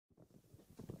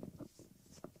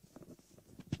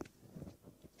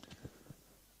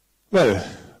Well,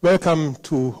 welcome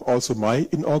to also my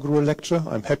inaugural lecture.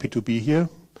 I'm happy to be here.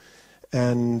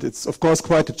 And it's, of course,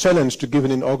 quite a challenge to give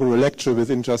an inaugural lecture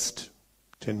within just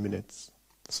 10 minutes.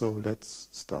 So let's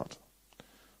start.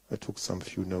 I took some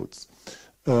few notes.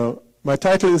 My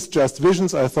title is Just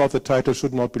Visions. I thought the title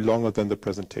should not be longer than the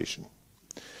presentation.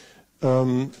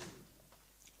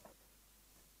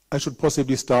 I should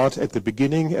possibly start at the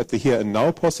beginning, at the here and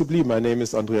now possibly. My name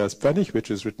is Andreas Pfennig, which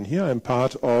is written here. I'm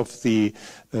part of the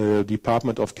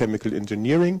Department of Chemical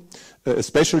Engineering,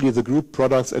 especially the group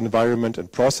Products, Environment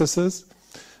and Processes.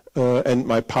 And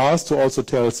my past, to also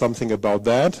tell something about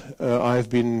that, I've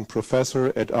been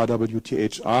professor at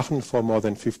RWTH Aachen for more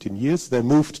than 15 years. Then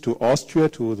moved to Austria,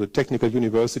 to the Technical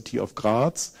University of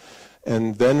Graz.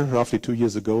 And then, roughly 2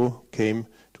 years ago, came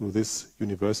to this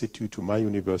university, to my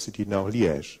university, now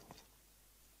Liège.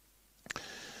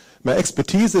 My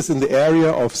expertise is in the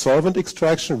area of solvent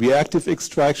extraction, reactive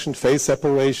extraction, phase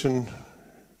separation,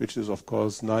 which is of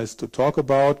course nice to talk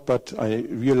about, but I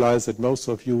realize that most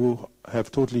of you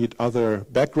have totally other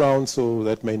backgrounds, so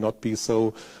that may not be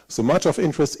so much of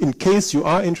interest. In case you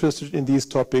are interested in these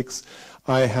topics,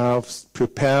 I have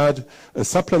prepared a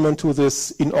supplement to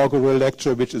this inaugural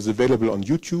lecture, which is available on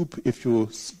YouTube.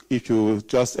 If you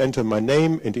just enter my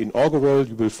name in the inaugural,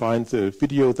 you will find the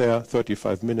video there,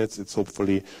 35 minutes. It's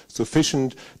hopefully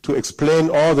sufficient to explain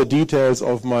all the details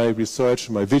of my research,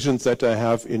 my visions that I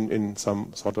have in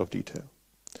some sort of detail.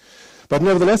 But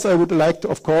nevertheless, I would like,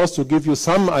 of course, to give you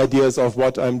some ideas of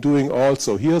what I'm doing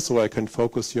also here, so I can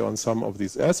focus here on some of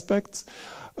these aspects.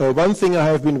 One thing I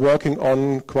have been working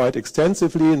on quite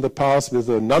extensively in the past with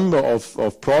a number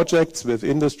of projects with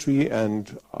industry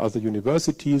and other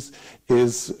universities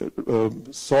is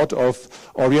sort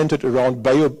of oriented around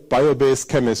bio-based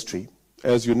chemistry.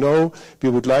 As you know, we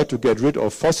would like to get rid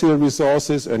of fossil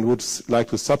resources and would like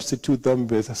to substitute them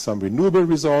with some renewable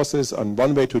resources, and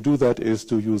one way to do that is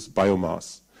to use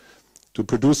biomass. To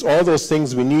produce all those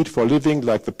things we need for living,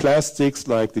 like the plastics,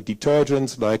 like the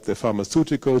detergents, like the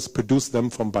pharmaceuticals, produce them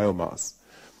from biomass.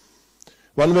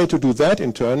 One way to do that,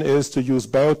 in turn, is to use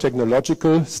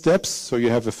biotechnological steps. So you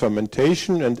have a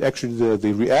fermentation, and actually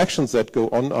the reactions that go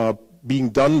on are being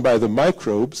done by the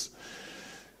microbes,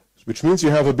 which means you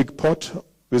have a big pot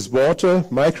with water,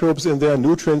 microbes in there,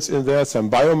 nutrients in there, some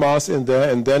biomass in there,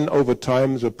 and then over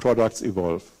time the products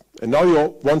evolve. And now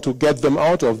you want to get them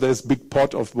out of this big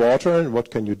pot of water, and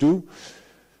what can you do?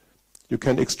 You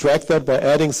can extract that by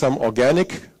adding some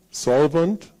organic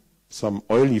solvent, some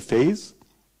oily phase,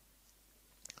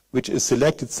 which is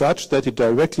selected such that it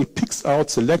directly picks out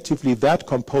selectively that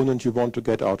component you want to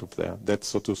get out of there. That's,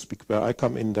 so to speak, where I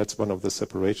come in. That's one of the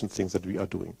separation things that we are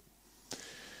doing.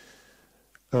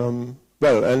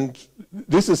 Well, and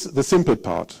this is the simple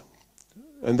part.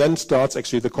 And then starts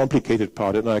actually the complicated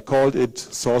part, and I called it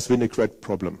sauce vinaigrette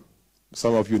problem.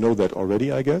 Some of you know that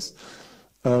already, I guess.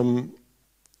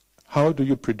 How do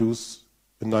you produce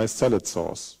a nice salad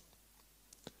sauce?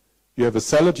 You have a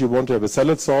salad, you want to have a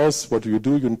salad sauce. What do? You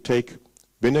take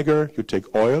vinegar, you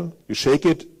take oil, you shake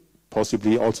it,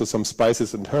 possibly also some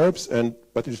spices and herbs,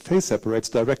 but it phase separates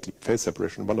directly. Phase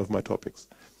separation, one of my topics.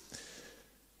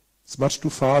 It's much too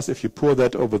fast. If you pour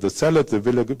that over the salad, the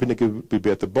vinegar will be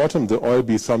at the bottom, the oil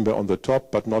be somewhere on the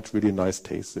top, but not really nice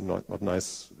taste and not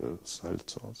nice salad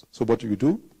sauce. So what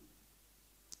do?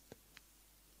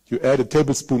 You add a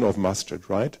tablespoon of mustard,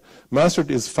 right?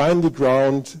 Mustard is finely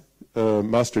ground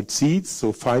mustard seeds,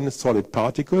 so fine solid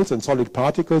particles, and solid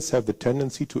particles have the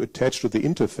tendency to attach to the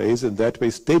interface and that way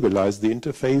stabilize the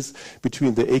interface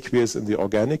between the aqueous and the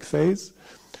organic phase.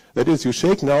 That is, you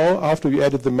shake now, after you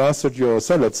added the mustard, your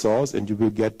salad sauce, and you will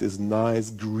get this nice,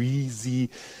 greasy,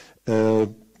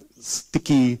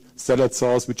 sticky salad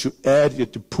sauce, which you add, you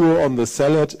pour on the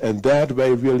salad, and that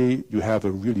way, really, you have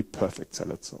a really perfect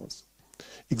salad sauce.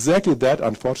 Exactly that,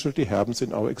 unfortunately, happens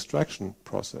in our extraction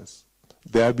process.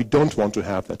 There, we don't want to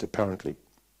have that, apparently,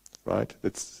 right?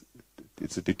 It's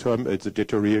a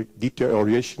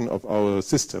deterioration of our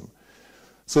system.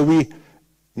 So we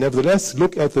nevertheless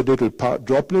look at the little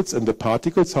droplets and the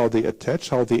particles, how they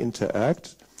attach, how they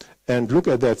interact, and look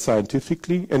at that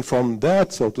scientifically, and from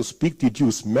that, so to speak,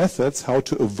 deduce methods how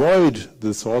to avoid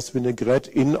the sauce vinaigrette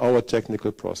in our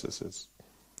technical processes.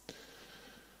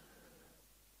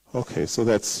 Okay, so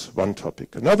that's one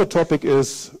topic. Another topic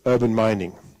is urban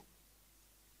mining.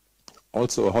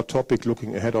 Also a hot topic,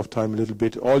 looking ahead of time a little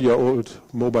bit. All your old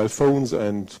mobile phones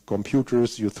and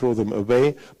computers, you throw them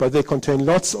away, but they contain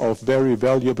lots of very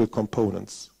valuable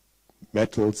components.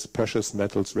 Metals, precious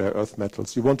metals, rare earth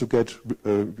metals. You want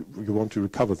to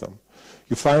recover them.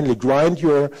 You finally grind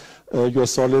your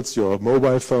solids, your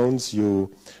mobile phones,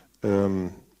 you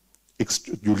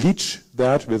you leach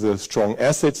that with a strong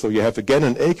acid, so you have again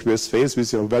an aqueous phase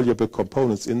with your valuable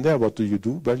components in there. What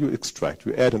do? Well, you extract.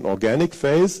 You add an organic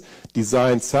phase,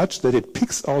 designed such that it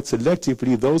picks out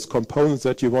selectively those components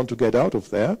that you want to get out of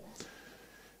there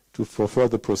for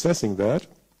further processing that.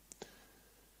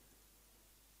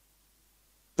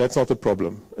 That's not the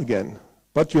problem, again.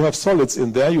 But you have solids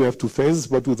in there, you have two phases.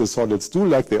 What do the solids do?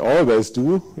 Like they always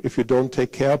do, if you don't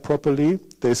take care properly,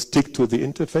 they stick to the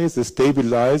interface, they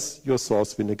stabilize your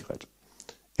source vinaigrette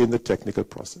in the technical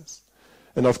process.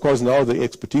 And of course now the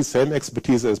expertise, same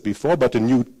expertise as before, but a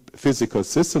new physical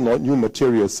system, not new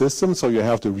material system, so you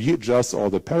have to readjust all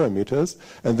the parameters,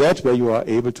 and that way you are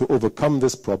able to overcome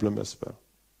this problem as well.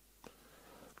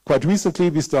 Quite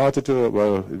recently,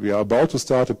 we are about to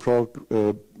start a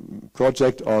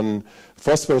project on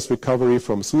phosphorus recovery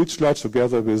from sewage sludge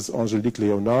together with Angelique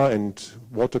Léonard and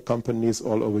water companies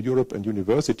all over Europe and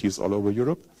universities all over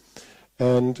Europe.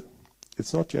 And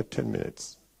it's not yet 10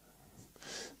 minutes.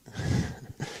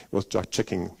 I was just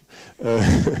checking.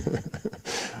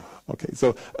 Okay,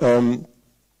 so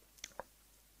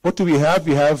what do we have?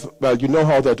 We have, well, you know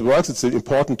how that works. It's an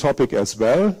important topic as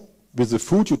well. With the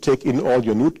food, you take in all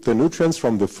the nutrients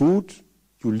from the food.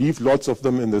 You leave lots of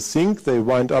them in the sink. They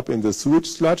wind up in the sewage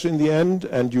sludge in the end,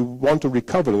 and you want to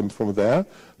recover them from there,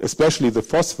 especially the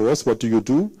phosphorus. What do?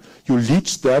 You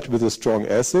leach that with a strong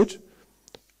acid.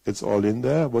 It's all in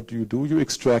there. What do? You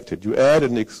extract it. You add,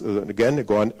 again,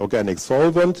 an organic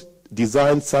solvent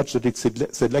designed such that it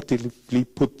selectively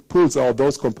pulls out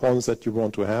those components that you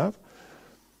want to have.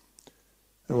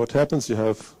 And what happens? You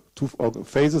have two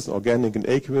phases, organic and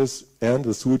aqueous, and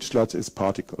the sewage sludge is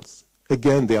particles.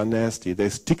 Again, they are nasty. They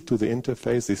stick to the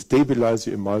interface. They stabilize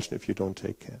your emulsion if you don't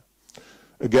take care.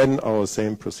 Again, our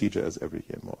same procedure as every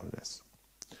year, more or less.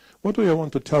 What do I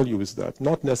want to tell you is that?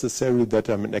 Not necessarily that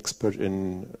I'm an expert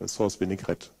in sauce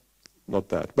vinaigrette. Not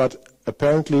that. But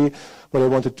apparently, what I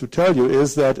wanted to tell you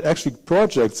is that actually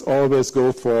projects always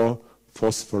go for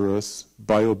phosphorus,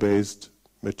 bio-based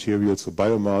materials, so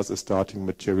biomass is starting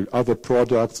material, other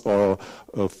products or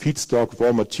feedstock,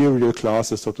 raw material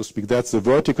classes, so to speak. That's the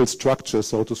vertical structure,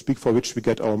 so to speak, for which we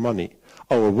get our money.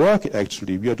 Our work,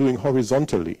 actually, we are doing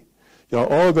horizontally. You are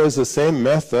always the same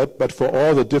method, but for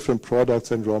all the different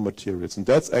products and raw materials. And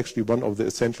that's actually one of the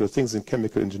essential things in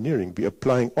chemical engineering. We are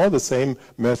applying all the same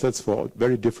methods for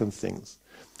very different things.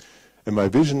 And my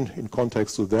vision in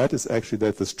context to that is actually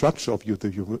that the structure of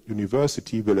the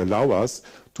university will allow us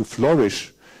to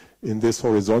flourish in this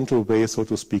horizontal way, so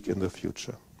to speak, in the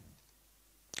future.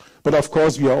 But of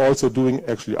course, we are also doing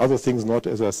actually other things, not,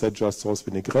 as I said, just sauce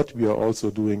vinaigrette. We are also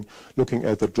looking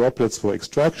at the droplets for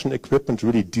extraction equipment,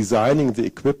 really designing the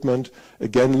equipment,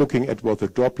 again, looking at what the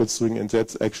droplets doing, and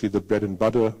that's actually the bread and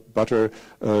butter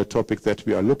topic that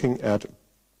we are looking at,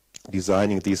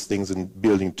 designing these things and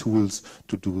building tools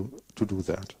to do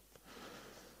that.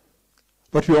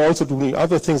 But we are also doing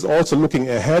other things, also looking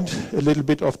ahead a little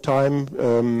bit of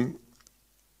time,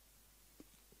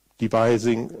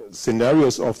 devising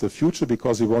scenarios of the future,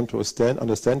 because we want to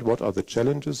understand what are the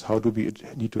challenges, how do we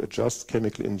need to adjust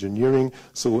chemical engineering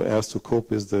so as to cope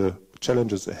with the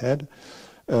challenges ahead.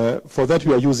 For that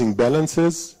we are using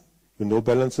balances. You know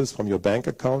balances from your bank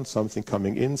account, something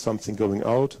coming in, something going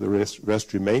out, the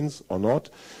rest remains or not.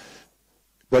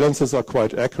 Balances are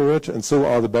quite accurate, and so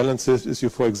are the balances if you,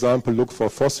 for example, look for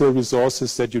fossil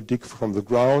resources that you dig from the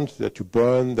ground, that you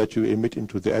burn, that you emit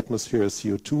into the atmosphere as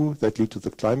CO2, that lead to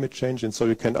the climate change. And so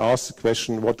you can ask the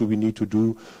question, what do we need to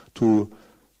do to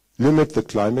limit the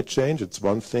climate change? It's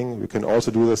one thing. We can also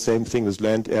do the same thing with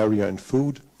land area and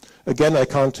food. Again, I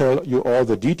can't tell you all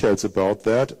the details about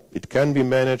that. It can be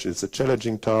managed. It's a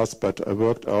challenging task, but I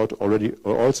worked out already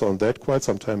also on that quite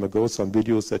some time ago, some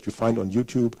videos that you find on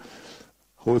YouTube,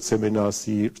 whole seminar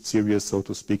series, so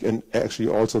to speak, and actually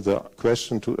also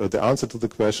the answer to the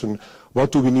question,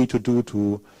 what do we need to do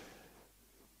to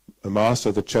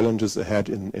master the challenges ahead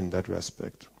in that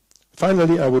respect.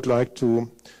 Finally, I would like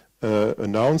to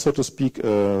announce, so to speak,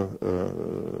 a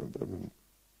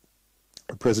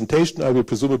presentation I will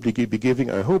presumably be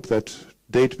giving. I hope that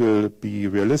date will be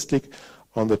realistic.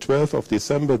 On the 12th of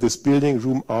December, this building,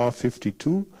 room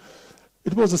R52.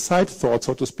 It was a side thought,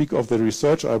 so to speak, of the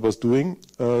research I was doing,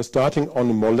 starting on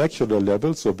a molecular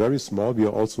level, so very small. We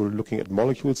are also looking at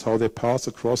molecules, how they pass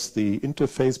across the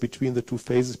interface between the two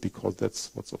phases, because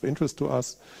that's what's of interest to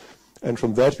us. And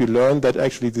from that, we learned that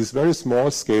actually these very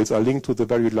small scales are linked to the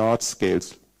very large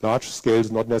scales. Large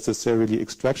scales, not necessarily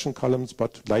extraction columns,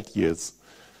 but light years.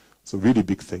 So really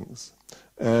big things.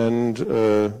 and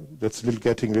that's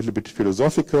getting a little bit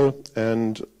philosophical.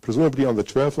 And presumably on the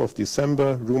 12th of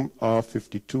December, room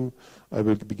R52, I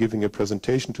will be giving a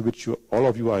presentation to which all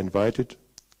of you are invited.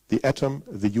 The atom,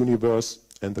 the universe,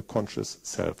 and the conscious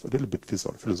self. A little bit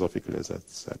philosophical, as I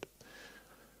said.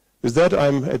 With that,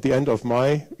 I'm at the end of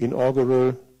my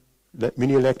inaugural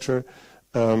mini lecture.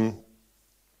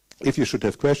 If you should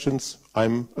have questions,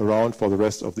 I'm around for the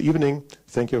rest of the evening.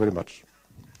 Thank you very much.